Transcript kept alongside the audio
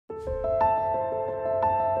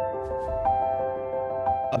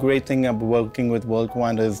A great thing about working with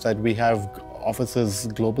WorldQuant is that we have offices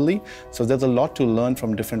globally, so there's a lot to learn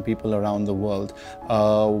from different people around the world.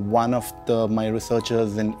 One of my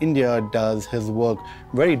researchers in India does his work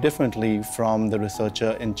very differently from the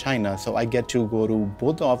researcher in China, so I get to go to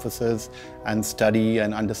both the offices and study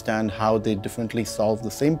and understand how they differently solve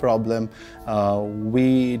the same problem.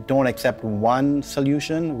 We don't accept one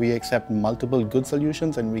solution, we accept multiple good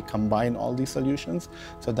solutions, and we combine all these solutions.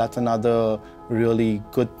 So that's another really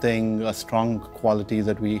good thing, a strong quality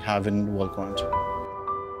that we have in WorldQuant.